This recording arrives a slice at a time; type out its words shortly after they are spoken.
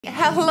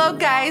Hello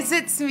guys,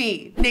 it's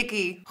me,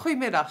 Nikki.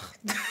 Goedemiddag.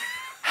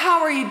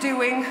 How are you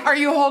doing? Are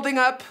you holding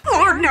up?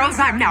 Lord knows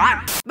I'm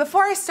not.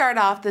 Before I start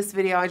off this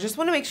video, I just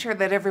want to make sure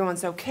that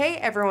everyone's okay.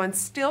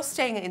 Everyone's still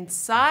staying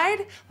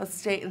inside. Let's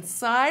stay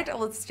inside.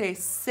 Let's stay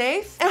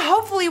safe. And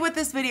hopefully with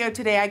this video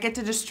today, I get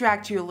to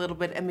distract you a little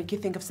bit and make you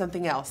think of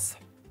something else.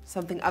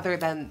 Something other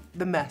than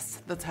the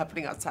mess that's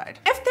happening outside.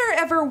 If there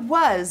ever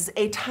was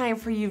a time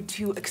for you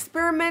to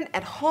experiment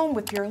at home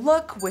with your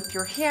look, with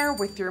your hair,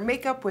 with your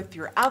makeup, with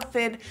your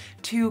outfit,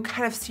 to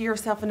kind of see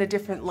yourself in a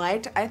different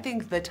light, I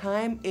think the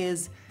time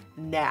is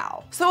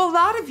now. So a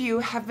lot of you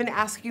have been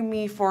asking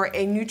me for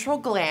a neutral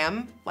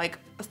glam, like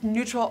a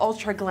neutral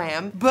ultra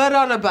glam, but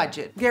on a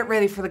budget. Get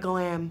ready for the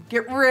glam.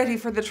 Get ready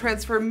for the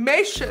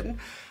transformation.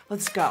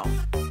 Let's go.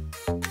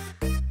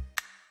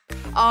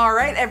 All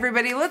right,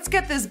 everybody, let's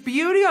get this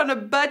beauty on a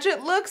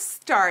budget look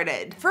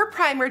started. For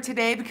primer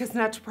today, because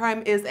not to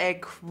prime is a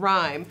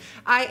crime,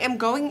 I am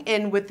going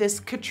in with this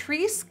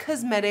Catrice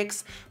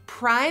Cosmetics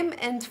Prime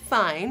and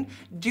Fine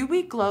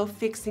Dewy Glow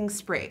Fixing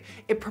Spray.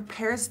 It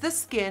prepares the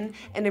skin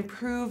and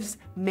improves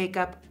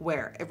makeup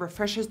wear. It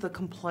refreshes the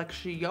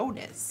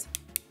complexiones.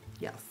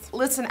 Yes.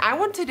 Listen, I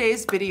want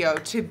today's video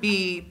to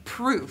be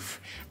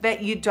proof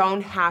that you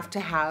don't have to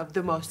have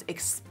the most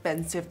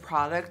expensive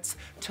products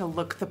to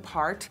look the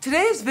part.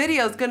 Today's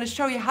video is gonna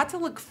show you how to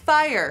look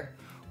fire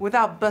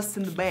without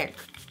busting the bank.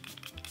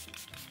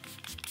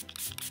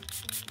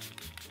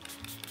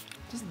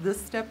 Just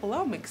this step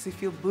alone makes you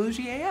feel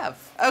bougie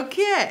AF.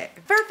 Okay,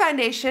 for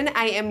foundation,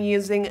 I am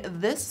using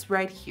this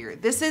right here.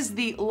 This is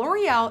the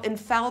L'Oreal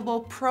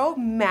Infallible Pro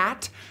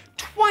Matte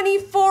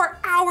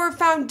 24-hour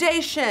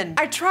foundation.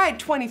 I tried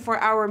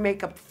 24-hour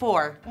makeup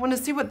before. Want to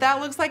see what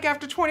that looks like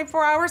after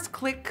 24 hours?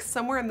 Click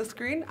somewhere on the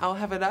screen. I'll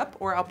have it up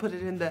or I'll put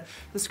it in the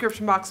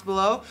description box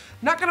below.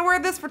 Not gonna wear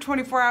this for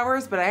 24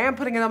 hours, but I am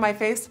putting it on my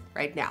face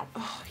right now.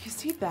 Oh, you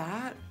see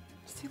that?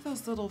 See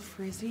those little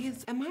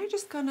frizzies? Am I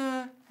just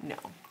gonna, no.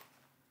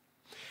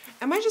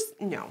 Am I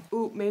just, no.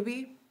 Ooh,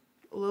 maybe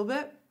a little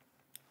bit.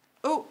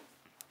 Oh,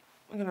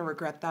 I'm gonna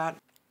regret that.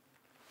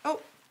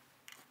 Oh.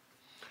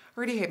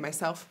 Already hate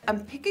myself.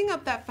 I'm picking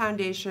up that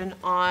foundation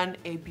on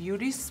a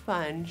beauty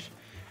sponge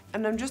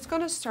and I'm just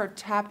gonna start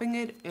tapping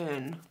it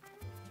in,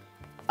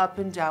 up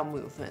and down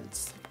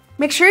movements.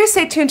 Make sure you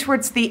stay tuned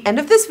towards the end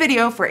of this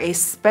video for a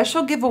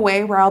special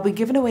giveaway where I'll be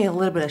giving away a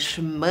little bit of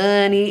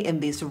shmoney in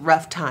these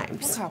rough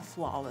times. Look how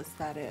flawless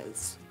that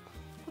is.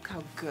 Look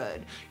how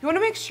good. You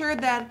wanna make sure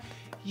that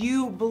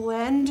you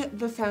blend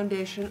the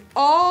foundation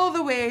all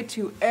the way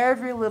to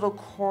every little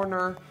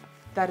corner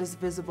that is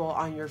visible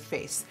on your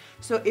face.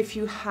 So if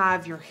you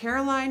have your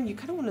hairline, you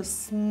kind of want to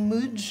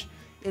smudge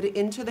it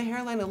into the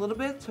hairline a little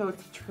bit so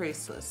it's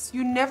traceless.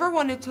 You never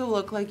want it to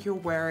look like you're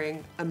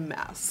wearing a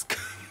mask.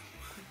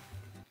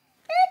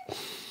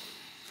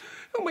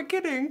 Who am I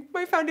kidding?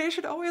 My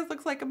foundation always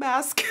looks like a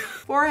mask.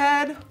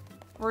 Forehead,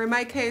 or in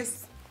my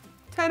case,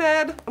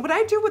 head. What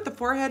I do with the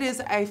forehead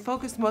is I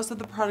focus most of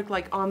the product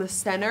like on the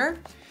center,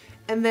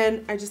 and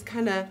then I just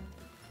kind of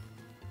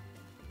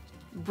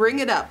bring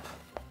it up.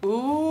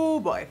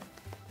 Ooh boy.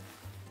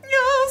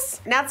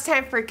 Yes! Now it's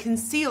time for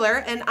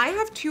concealer, and I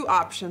have two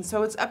options,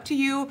 so it's up to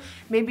you.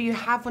 Maybe you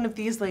have one of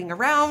these laying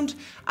around.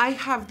 I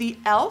have the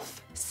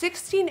e.l.f.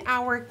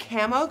 16-hour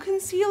camo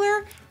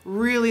concealer.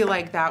 Really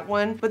like that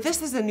one, but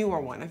this is a newer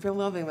one. I feel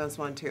loving this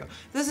one too.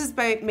 This is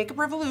by Makeup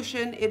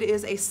Revolution. It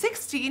is a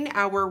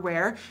 16-hour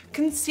wear,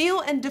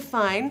 conceal and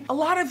define. A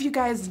lot of you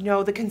guys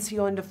know the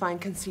conceal and define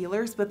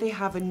concealers, but they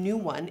have a new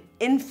one,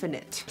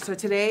 Infinite. So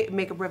today,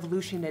 Makeup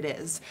Revolution it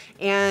is,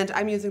 and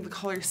I'm using the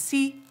color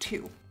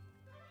C2.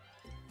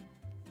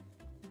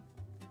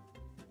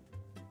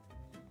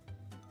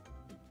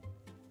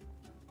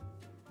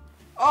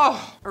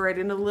 Oh, all right,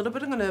 in a little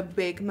bit, I'm gonna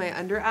bake my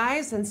under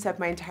eyes and set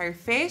my entire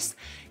face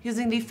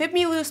using the Fit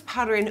Me Loose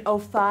Powder in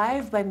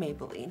 05 by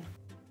Maybelline.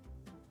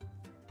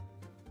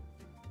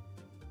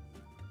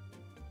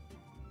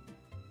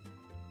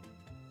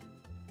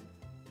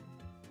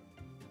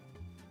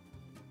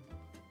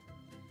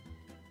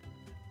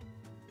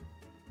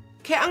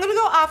 Okay, I'm gonna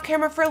go off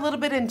camera for a little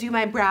bit and do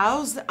my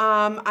brows.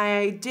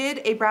 I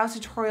did a brows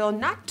tutorial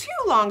not too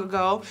long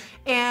ago,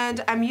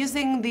 and I'm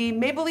using the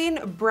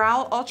Maybelline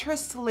Brow Ultra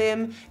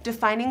Slim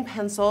Defining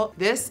Pencil.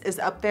 This is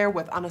up there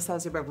with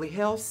Anastasia Beverly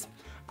Hills.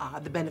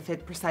 The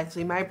Benefit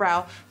Precisely My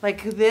Brow.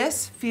 Like,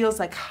 this feels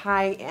like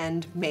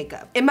high-end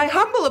makeup. In my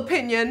humble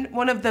opinion,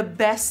 one of the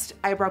best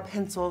eyebrow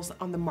pencils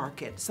on the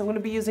market. So I'm gonna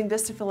be using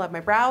this to fill out my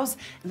brows,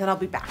 and then I'll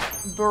be back.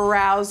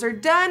 Brows are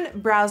done,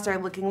 brows are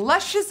looking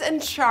luscious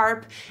and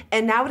sharp,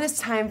 and now it is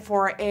time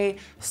for a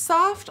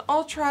soft,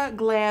 ultra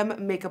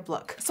glam makeup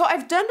look. So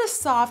I've done a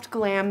soft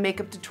glam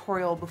makeup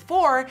tutorial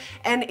before,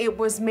 and it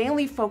was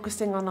mainly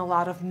focusing on a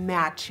lot of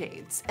matte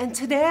shades. And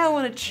today I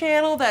wanna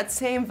channel that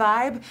same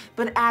vibe,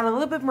 but add a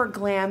little bit more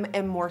glam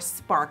and more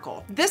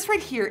sparkle. This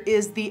right here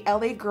is the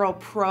LA Girl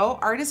Pro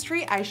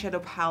Artistry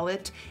eyeshadow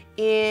palette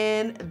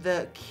in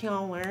the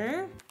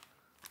color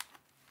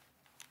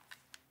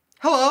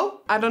Hello?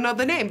 I don't know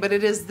the name, but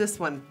it is this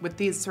one with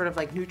these sort of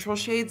like neutral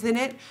shades in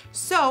it.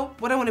 So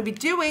what I want to be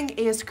doing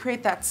is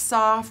create that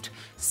soft,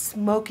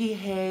 smoky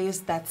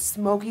haze, that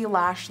smoky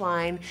lash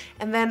line,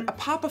 and then a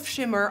pop of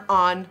shimmer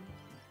on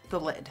the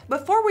lid.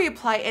 Before we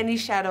apply any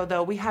shadow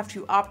though, we have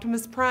to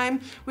Optimus Prime.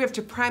 We have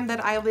to prime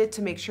that eyelid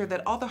to make sure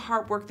that all the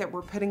hard work that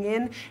we're putting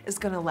in is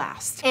gonna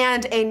last.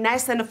 And a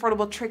nice and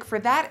affordable trick for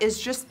that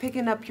is just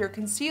picking up your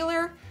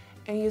concealer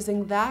and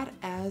using that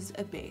as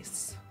a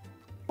base.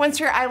 Once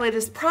your eyelid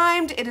is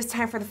primed, it is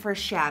time for the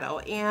first shadow.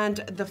 And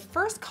the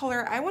first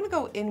color I wanna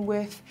go in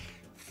with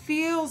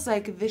feels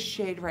like this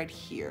shade right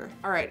here.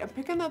 All right, I'm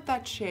picking up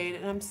that shade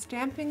and I'm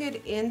stamping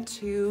it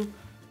into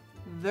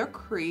the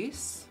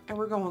crease, and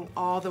we're going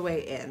all the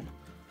way in.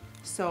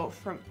 So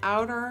from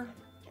outer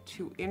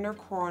to inner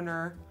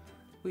corner,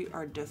 we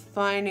are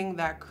defining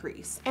that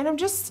crease. And I'm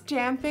just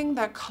stamping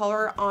that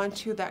color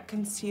onto that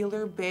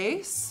concealer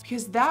base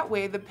because that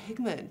way the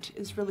pigment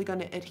is really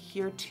gonna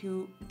adhere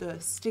to the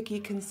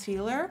sticky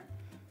concealer,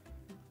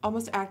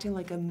 almost acting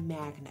like a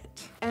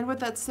magnet. And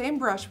with that same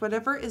brush,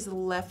 whatever is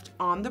left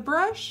on the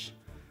brush,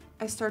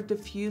 I start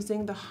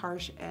diffusing the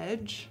harsh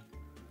edge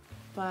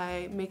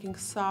by making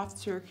soft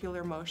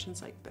circular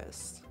motions like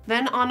this.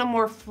 Then on a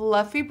more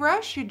fluffy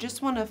brush, you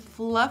just wanna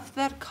fluff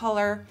that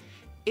color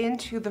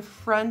into the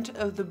front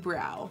of the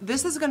brow.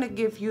 This is gonna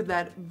give you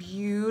that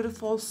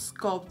beautiful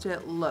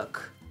sculpted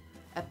look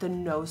at the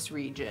nose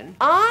region.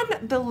 On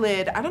the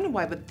lid, I don't know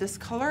why, but this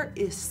color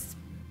is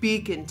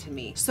speaking to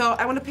me. So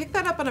I wanna pick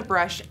that up on a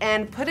brush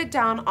and put it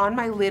down on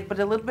my lid, but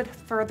a little bit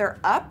further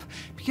up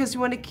because you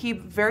wanna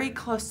keep very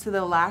close to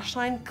the lash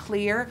line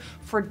clear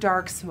for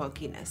dark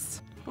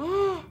smokiness.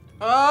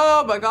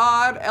 Oh my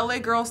God, LA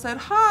girl said,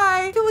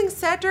 hi. Feeling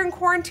sad during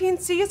quarantine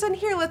season?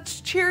 Here, let's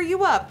cheer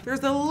you up. There's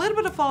a little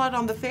bit of fallout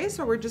on the face,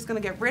 so we're just gonna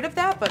get rid of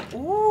that, but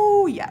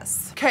ooh,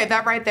 yes. Okay,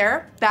 that right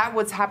there, that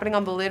what's happening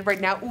on the lid right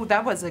now, ooh,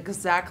 that was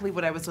exactly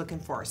what I was looking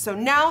for. So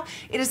now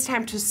it is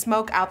time to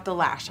smoke out the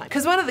lash line.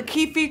 Because one of the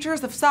key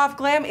features of Soft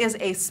Glam is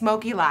a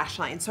smoky lash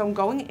line. So I'm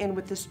going in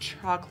with this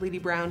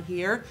chocolatey brown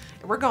here,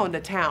 and we're going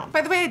to town. By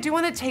the way, I do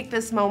wanna take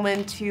this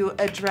moment to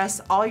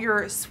address all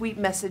your sweet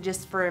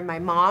messages for my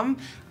mom.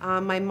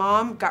 My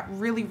mom got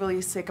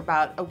really sick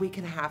about a week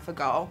and a half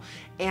ago,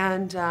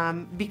 and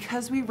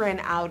because we ran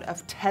out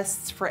of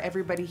tests for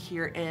everybody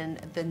here in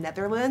the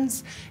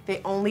Netherlands,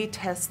 they only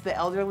test the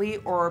elderly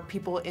or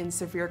people in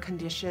severe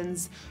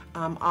conditions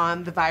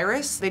on the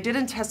virus. They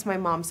didn't test my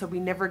mom, so we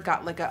never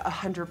got like a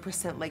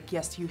 100% like,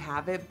 yes, you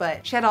have it,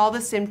 but she had all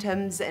the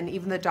symptoms, and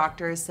even the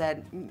doctors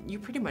said, you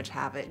pretty much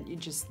have it.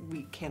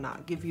 We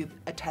cannot give you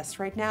a test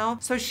right now.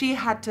 So she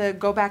had to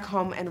go back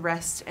home and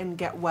rest and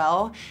get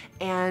well,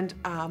 and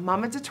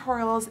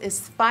NikkieTutorials is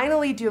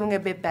finally doing a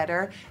bit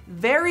better,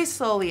 very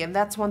slowly, and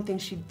that's one thing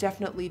she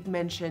definitely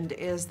mentioned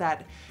is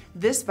that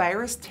this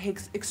virus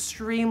takes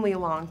extremely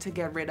long to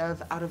get rid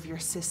of out of your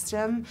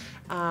system.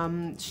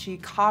 She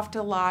coughed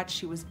a lot,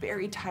 she was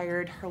very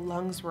tired, her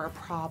lungs were a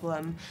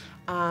problem,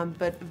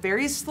 but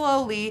very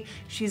slowly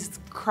she's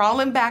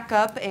crawling back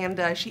up,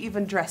 and she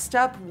even dressed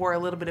up, wore a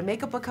little bit of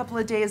makeup a couple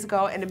of days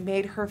ago, and it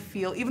made her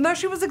feel, even though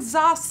she was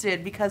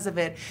exhausted because of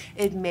it,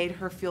 it made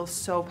her feel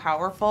so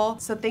powerful.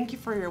 So thank you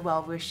for your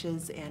well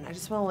wishes, and I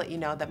just want to let you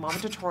know that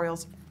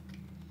NikkieTutorials,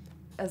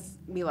 as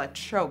Mila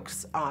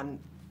chokes on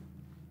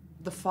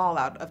the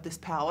fallout of this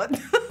palette.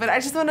 But I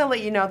just want to let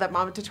you know that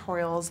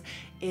NikkieTutorials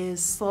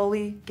is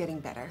slowly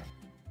getting better.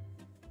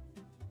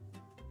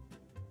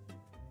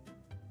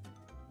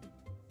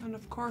 And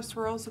of course,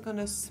 we're also going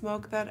to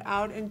smoke that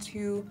out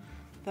into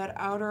that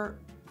outer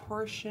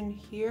portion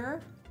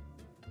here.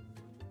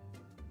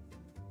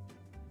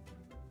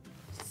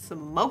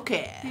 Smoke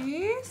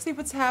it. See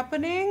what's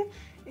happening?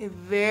 A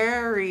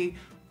very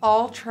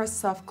ultra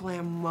soft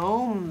glam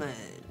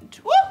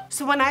moment. Woo!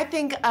 So when I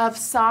think of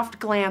soft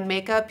glam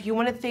makeup, you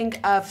want to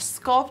think of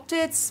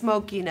sculpted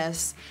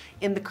smokiness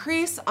in the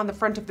crease, on the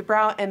front of the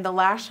brow, and the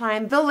lash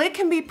line. The lid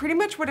can be pretty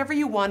much whatever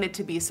you want it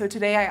to be. So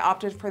today I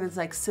opted for this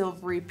like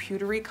silvery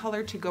pewtery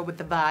color to go with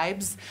the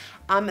vibes.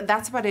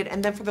 That's about it.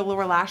 And then for the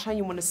lower lash line,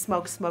 you want to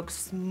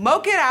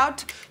smoke it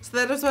out. So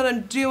that is what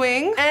I'm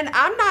doing. And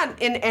I'm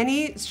not in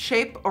any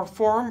shape or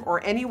form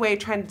or any way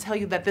trying to tell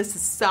you that this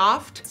is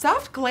soft.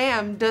 Soft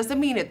glam doesn't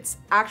mean it's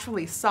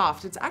actually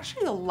soft. It's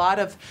actually a lot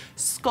of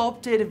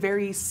sculpted,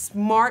 very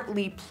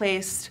smartly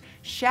placed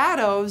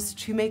shadows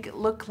to make it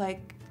look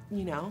like,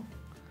 you know.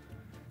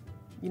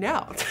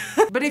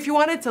 But if you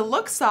want it to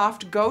look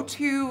soft, go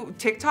to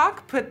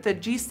TikTok, put the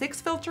G6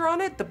 filter on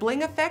it, the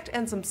bling effect,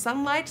 and some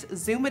sunlight,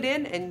 zoom it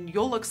in, and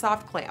you'll look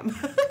soft glam.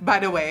 By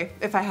the way,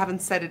 if I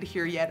haven't said it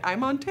here yet,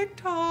 I'm on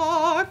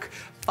TikTok.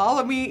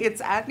 Follow me,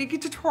 it's at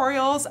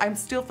NikkieTutorials. I'm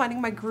still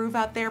finding my groove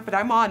out there, but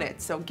I'm on it,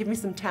 so give me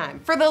some time.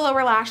 For the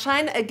lower lash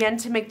line, again,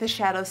 to make the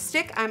shadow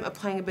stick, I'm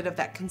applying a bit of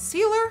that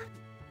concealer.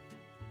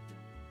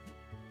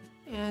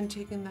 And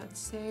taking that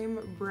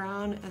same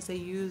brown as I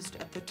used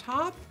at the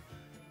top,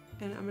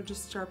 and I'm gonna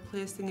just start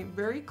placing it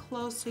very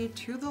closely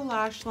to the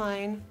lash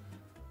line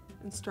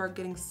and start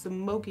getting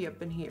smoky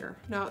up in here.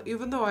 Now,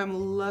 even though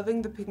I'm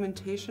loving the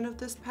pigmentation of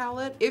this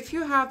palette, if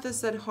you have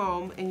this at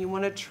home and you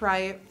want to try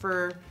it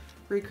for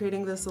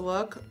recreating this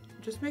look,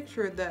 just make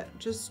sure that,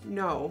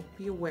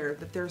 be aware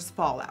that there's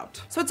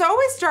fallout. So it's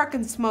always dark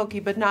and smoky,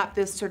 but not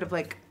this sort of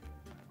like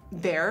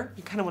there.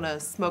 You kind of want to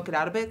smoke it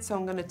out a bit. So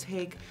I'm going to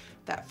take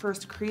that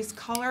first crease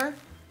color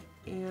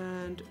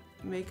and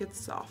make it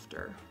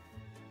softer.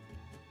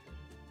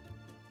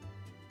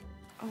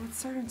 Oh, it's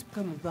starting to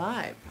become a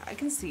vibe. I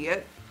can see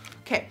it.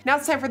 Okay, now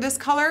it's time for this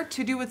color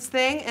to do its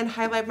thing and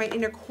highlight my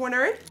inner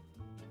corner.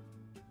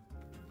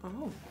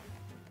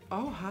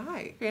 Oh,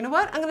 hi. You know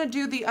what? I'm gonna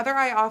do the other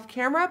eye off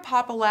camera,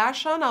 pop a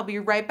lash on. I'll be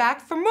right back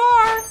for more.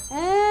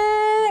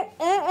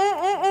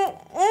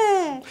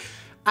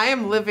 I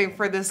am living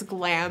for this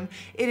glam.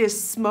 It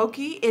is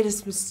smoky, it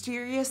is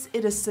mysterious,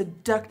 it is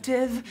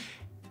seductive,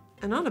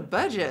 and on a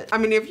budget. I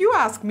mean, if you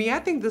ask me, I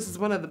think this is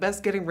one of the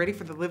best getting ready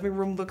for the living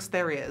room looks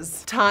there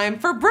is. Time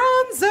for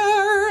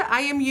bronzer.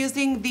 I am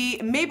using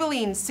the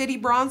Maybelline City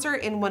Bronzer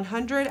in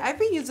 100. I've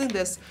been using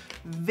this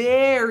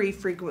very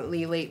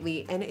frequently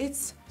lately, and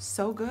it's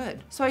so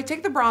good. So I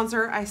take the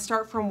bronzer, I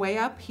start from way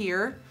up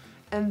here,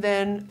 and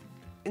then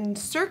in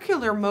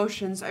circular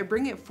motions, I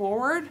bring it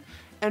forward,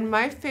 and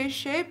my face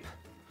shape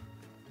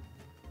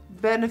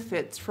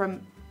benefits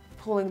from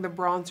pulling the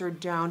bronzer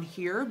down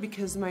here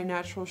because my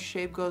natural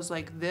shape goes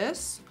like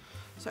this.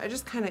 So I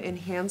just kind of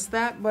enhance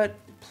that, but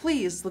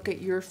please look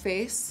at your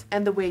face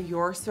and the way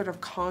your sort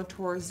of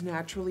contours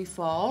naturally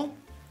fall.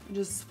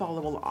 Just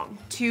follow along.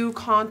 To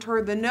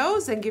contour the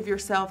nose and give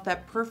yourself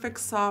that perfect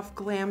soft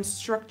glam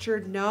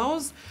structured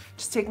nose,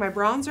 just take my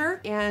bronzer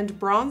and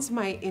bronze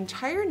my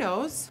entire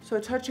nose. So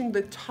touching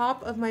the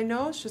top of my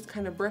nose, just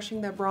kind of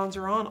brushing that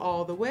bronzer on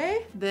all the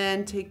way.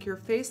 Then take your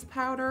face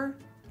powder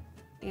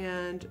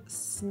and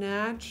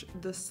snatch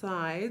the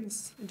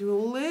sides. Do a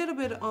little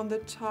bit on the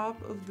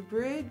top of the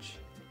bridge.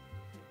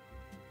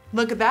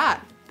 Look at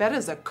that. That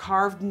is a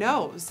carved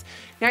nose.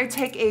 Now I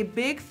take a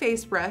big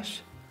face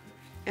brush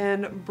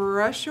and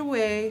brush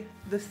away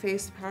the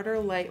face powder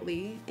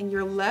lightly, and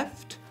you're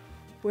left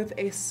with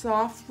a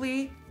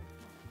softly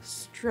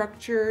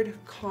structured,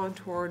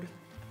 contoured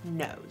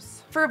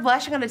nose. For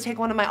blush, I'm gonna take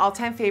one of my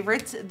all-time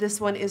favorites.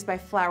 This one is by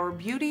Flower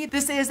Beauty.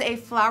 This is a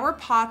Flower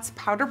Pots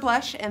powder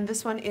blush, and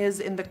this one is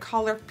in the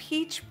color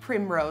Peach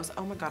Primrose.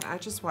 Oh my God, I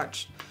just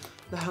watched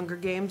The Hunger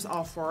Games,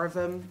 all 4 of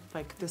them,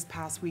 like this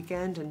past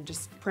weekend, and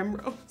just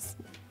primrose.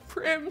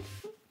 Prim.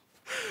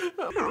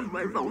 Oh,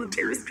 my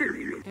volunteer is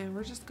period. And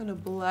we're just gonna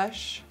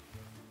blush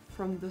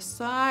from the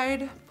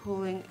side,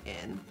 pulling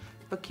in,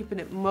 but keeping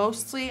it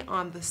mostly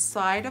on the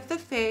side of the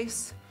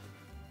face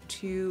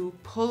to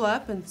pull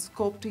up and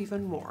sculpt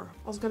even more.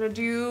 I was gonna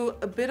do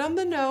a bit on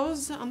the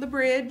nose, on the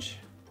bridge,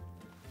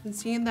 and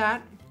seeing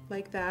that,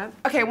 like that.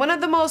 Okay, one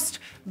of the most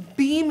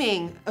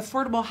beaming,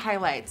 affordable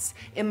highlights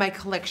in my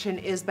collection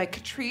is by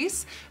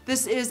Catrice.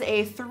 This is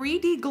a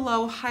 3D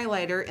glow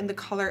highlighter in the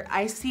color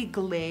Icy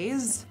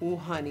Glaze. Ooh,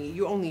 honey,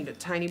 you only need a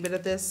tiny bit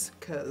of this,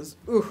 cause,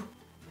 ooh.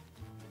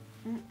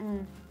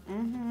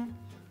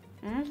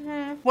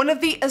 One of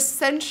the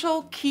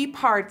essential key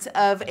parts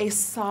of a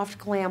soft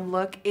glam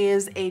look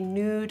is a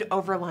nude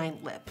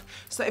overline lip.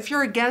 So if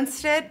you're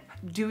against it,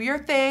 do your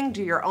thing,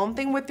 do your own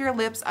thing with your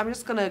lips. I'm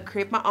just gonna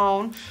create my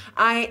own.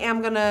 I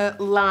am gonna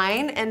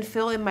line and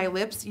fill in my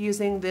lips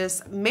using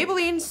this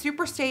Maybelline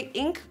Superstay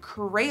Ink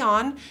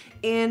Crayon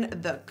in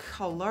the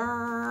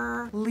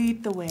color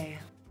Lead the Way.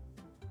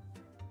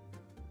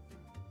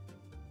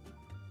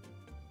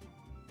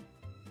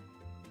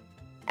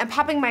 And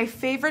popping my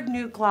favorite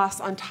nude gloss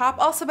on top,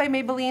 also by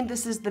Maybelline.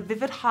 This is the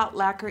Vivid Hot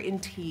Lacquer in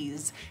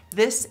Tease.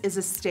 This is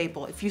a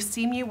staple. If you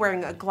see me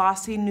wearing a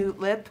glossy nude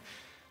lip,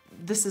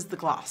 this is the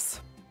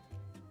gloss.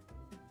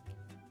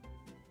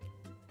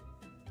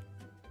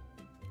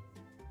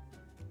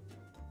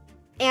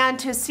 And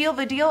to seal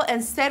the deal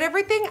and set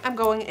everything, I'm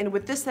going in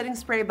with this setting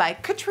spray by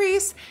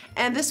Catrice,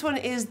 and this one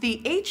is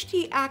the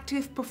HD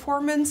Active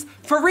Performance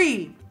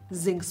Free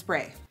Zinc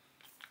Spray.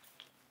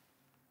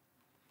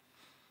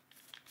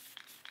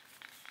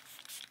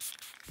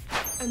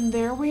 And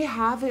there we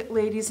have it,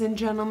 ladies and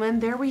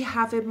gentlemen. There we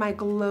have it, my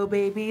glow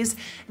babies.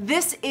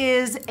 This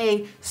is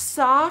a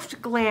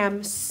soft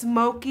glam,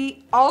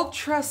 smoky,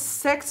 ultra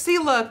sexy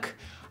look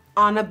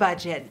on a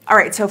budget. All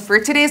right, so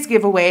for today's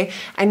giveaway,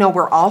 I know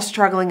we're all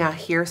struggling out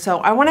here, so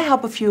I wanna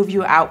help a few of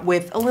you out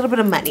with a little bit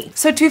of money.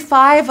 So to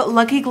 5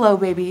 lucky glow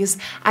babies,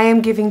 I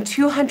am giving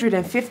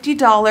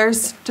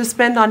 $250 to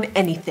spend on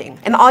anything.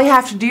 And all you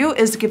have to do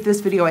is give this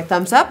video a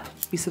thumbs up,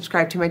 be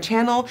subscribed to my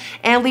channel,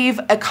 and leave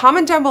a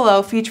comment down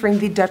below featuring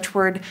the Dutch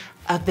word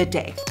of the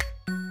day.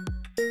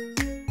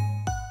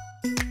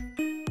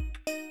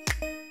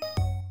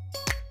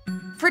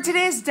 For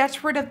today's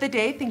Dutch word of the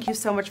day, thank you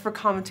so much for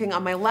commenting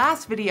on my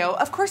last video.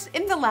 Of course,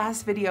 in the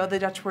last video, the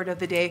Dutch word of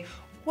the day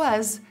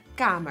was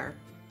kamer,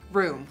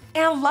 room.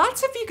 And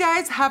lots of you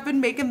guys have been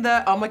making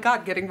the, oh my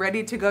God, getting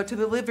ready to go to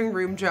the living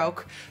room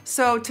joke.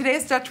 So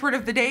today's Dutch word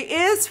of the day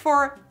is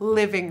for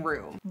living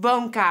room.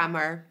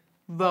 Woonkamer.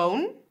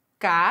 Woon,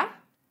 ka,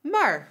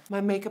 Maar,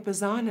 my makeup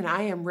is on and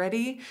I am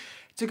ready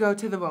to go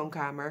to the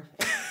woonkamer.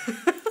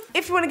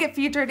 If you want to get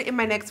featured in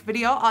my next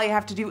video, all you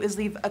have to do is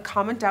leave a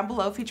comment down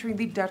below featuring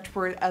the Dutch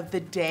word of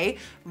the day,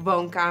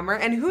 woonkamer,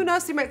 and who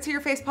knows, you might see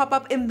your face pop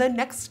up in the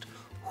next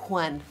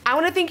one. I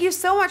want to thank you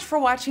so much for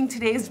watching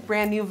today's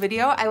brand new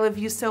video. I love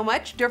you so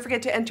much. Don't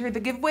forget to enter the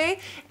giveaway,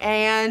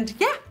 and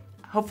yeah,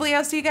 hopefully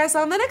I'll see you guys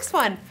on the next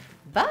one.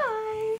 Bye!